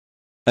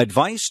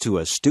Advice to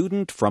a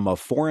student from a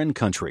foreign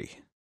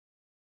country.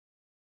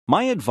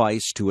 My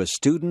advice to a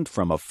student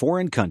from a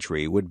foreign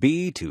country would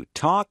be to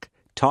talk,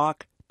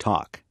 talk,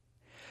 talk.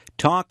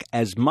 Talk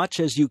as much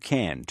as you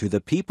can to the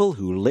people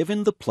who live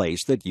in the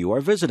place that you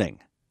are visiting.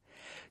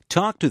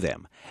 Talk to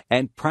them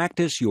and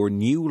practice your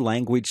new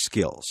language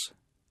skills.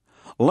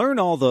 Learn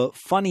all the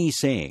funny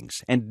sayings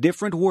and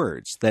different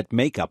words that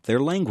make up their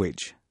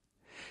language.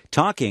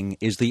 Talking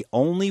is the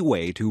only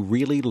way to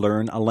really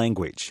learn a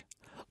language.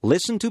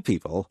 Listen to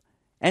people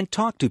and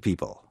talk to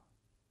people.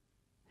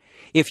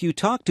 If you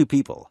talk to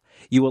people,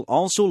 you will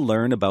also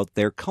learn about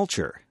their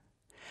culture.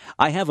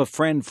 I have a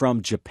friend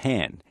from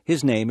Japan.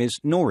 His name is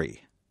Nori.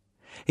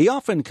 He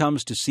often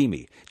comes to see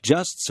me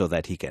just so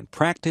that he can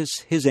practice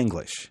his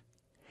English.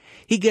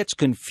 He gets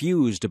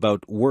confused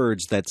about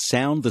words that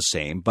sound the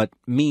same but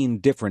mean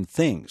different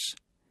things.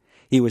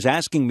 He was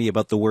asking me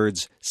about the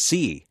words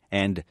see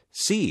and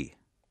see.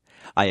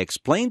 I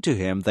explained to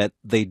him that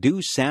they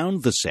do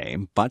sound the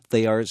same, but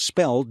they are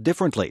spelled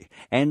differently,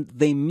 and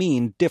they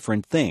mean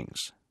different things.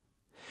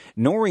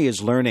 Nori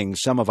is learning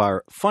some of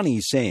our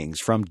funny sayings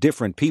from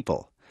different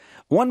people.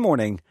 One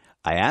morning,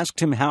 I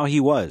asked him how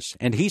he was,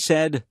 and he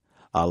said,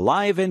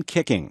 "Alive and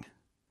kicking."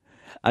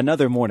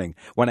 Another morning,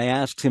 when I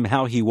asked him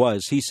how he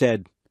was, he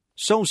said,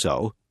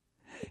 "So-so."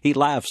 He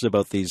laughs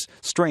about these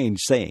strange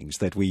sayings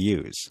that we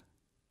use.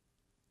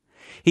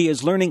 He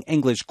is learning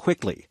English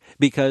quickly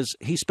because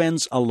he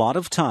spends a lot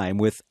of time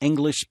with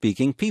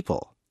English-speaking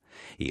people.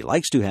 He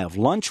likes to have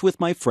lunch with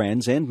my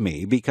friends and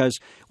me because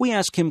we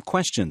ask him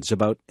questions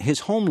about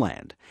his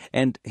homeland,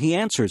 and he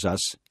answers us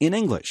in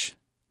English.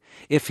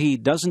 If he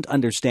doesn't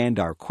understand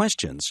our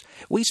questions,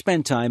 we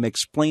spend time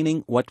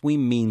explaining what we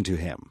mean to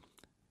him.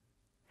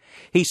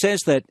 He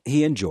says that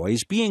he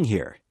enjoys being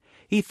here.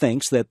 He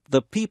thinks that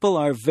the people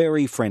are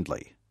very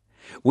friendly.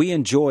 We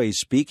enjoy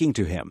speaking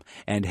to him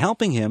and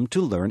helping him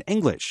to learn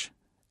English.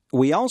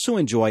 We also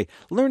enjoy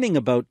learning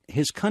about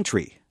his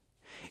country.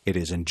 It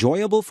is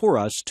enjoyable for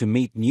us to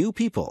meet new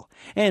people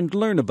and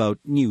learn about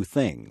new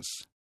things.